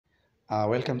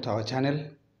Welcome to our channel.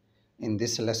 In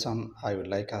this lesson, I would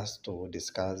like us to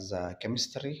discuss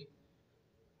chemistry,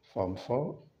 Form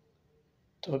 4,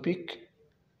 topic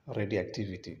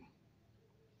radioactivity.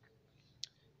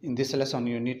 In this lesson,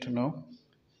 you need to know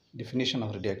definition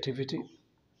of radioactivity,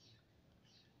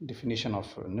 definition of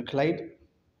nuclide,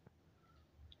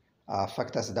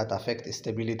 factors that affect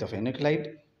stability of a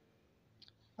nuclide,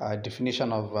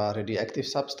 definition of radioactive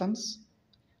substance,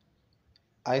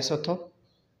 isotope,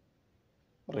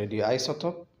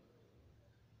 radioisotope,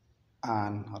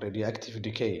 and radioactive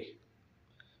decay.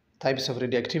 Types of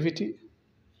radioactivity,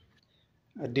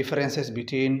 differences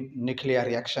between nuclear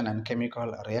reaction and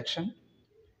chemical reaction.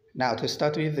 Now, to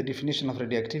start with the definition of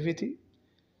radioactivity,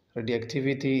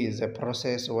 radioactivity is a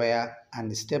process where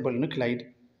unstable nuclide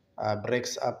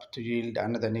breaks up to yield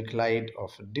another nuclide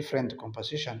of different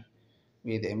composition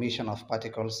with emission of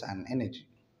particles and energy.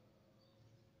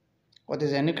 What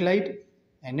is a nuclide?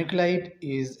 A nuclide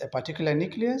is a particular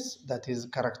nucleus that is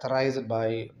characterized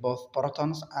by both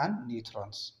protons and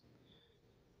neutrons.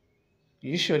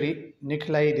 Usually,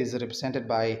 nuclide is represented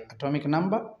by atomic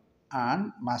number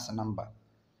and mass number.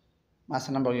 Mass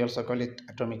number, we also call it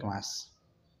atomic mass.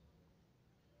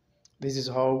 This is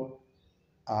how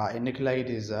a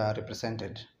nuclide is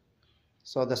represented.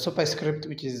 So the superscript,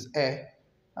 which is A,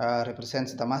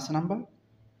 represents the mass number,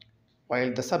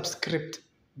 while the subscript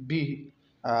B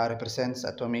represents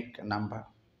atomic number.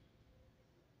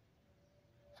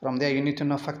 From there, you need to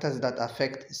know factors that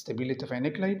affect stability of a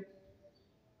nuclide.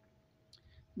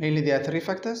 Mainly, there are three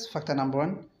factors. Factor number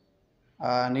one,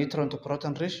 neutron to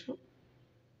proton ratio.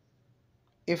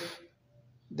 If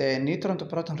the neutron to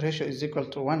proton ratio is equal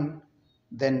to 1,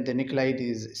 then the nuclide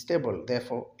is stable.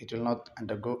 Therefore, it will not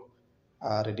undergo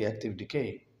radioactive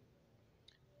decay.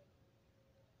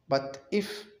 But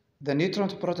if the neutron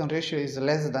to proton ratio is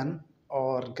less than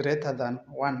or greater than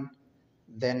 1,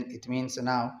 then it means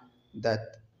now that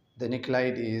the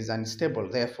nuclide is unstable.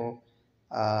 Therefore,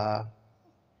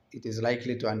 it is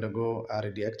likely to undergo a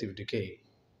radioactive decay.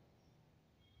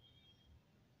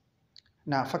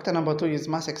 Now, factor number 2 is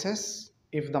mass excess.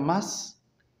 If the mass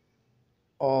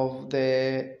of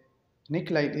the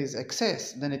nuclide is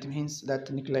excess, then it means that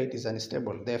the nuclide is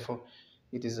unstable. Therefore,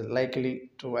 it is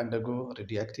likely to undergo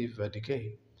radioactive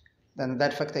decay. Then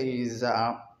that factor is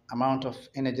amount of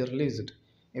energy released.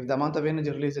 If the amount of energy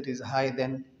released is high,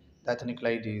 then that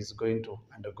nuclide is going to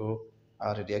undergo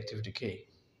radioactive decay.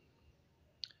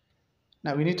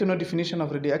 Now we need to know definition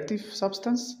of radioactive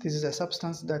substance. This is a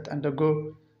substance that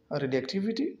undergo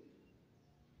radioactivity.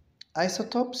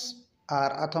 Isotopes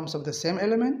are atoms of the same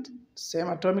element, same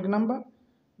atomic number,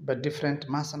 but different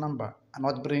mass number. And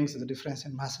what brings the difference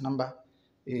in mass number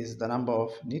is the number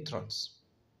of neutrons.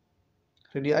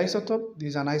 Radioisotope,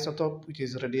 this is an isotope which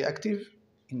is radioactive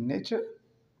in nature.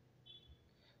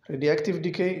 Radioactive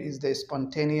decay is the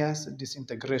spontaneous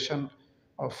disintegration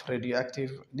of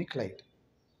radioactive nuclide.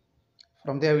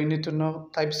 From there, we need to know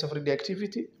types of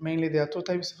radioactivity. Mainly, there are two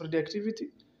types of radioactivity.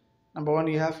 Number one,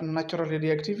 you have natural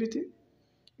radioactivity.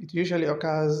 It usually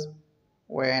occurs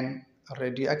when a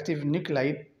radioactive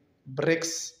nuclide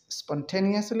breaks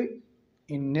spontaneously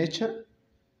in nature,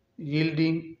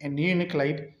 yielding a new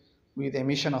nuclide with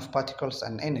emission of particles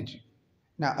and energy.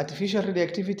 Now, artificial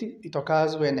radioactivity, it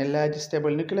occurs when a large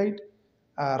stable nuclide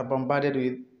are bombarded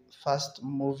with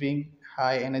fast-moving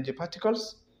high-energy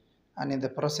particles, and in the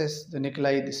process, the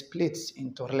nuclide splits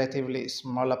into relatively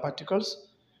smaller particles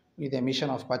with emission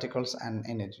of particles and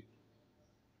energy.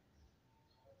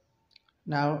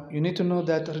 Now, you need to know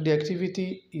that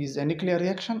radioactivity is a nuclear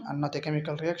reaction and not a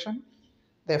chemical reaction.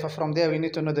 Therefore, from there, we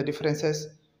need to know the differences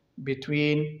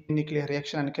between nuclear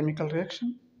reaction and chemical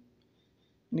reaction.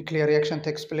 Nuclear reaction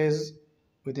takes place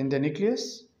within the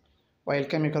nucleus, while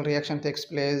chemical reaction takes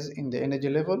place in the energy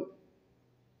level.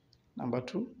 Number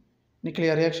two,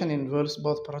 nuclear reaction involves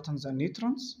both protons and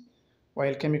neutrons,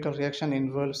 while chemical reaction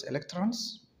involves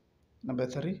electrons. Number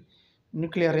three,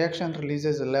 nuclear reaction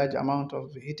releases a large amount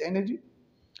of heat energy,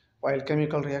 while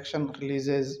chemical reaction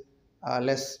releases a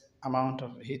less amount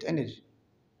of heat energy.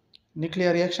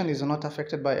 Nuclear reaction is not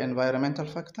affected by environmental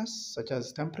factors such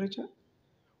as temperature,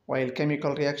 while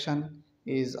chemical reaction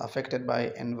is affected by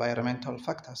environmental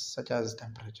factors such as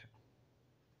temperature.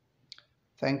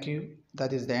 Thank you.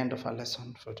 That is the end of our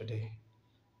lesson for today.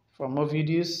 For more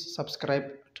videos, subscribe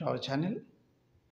to our channel.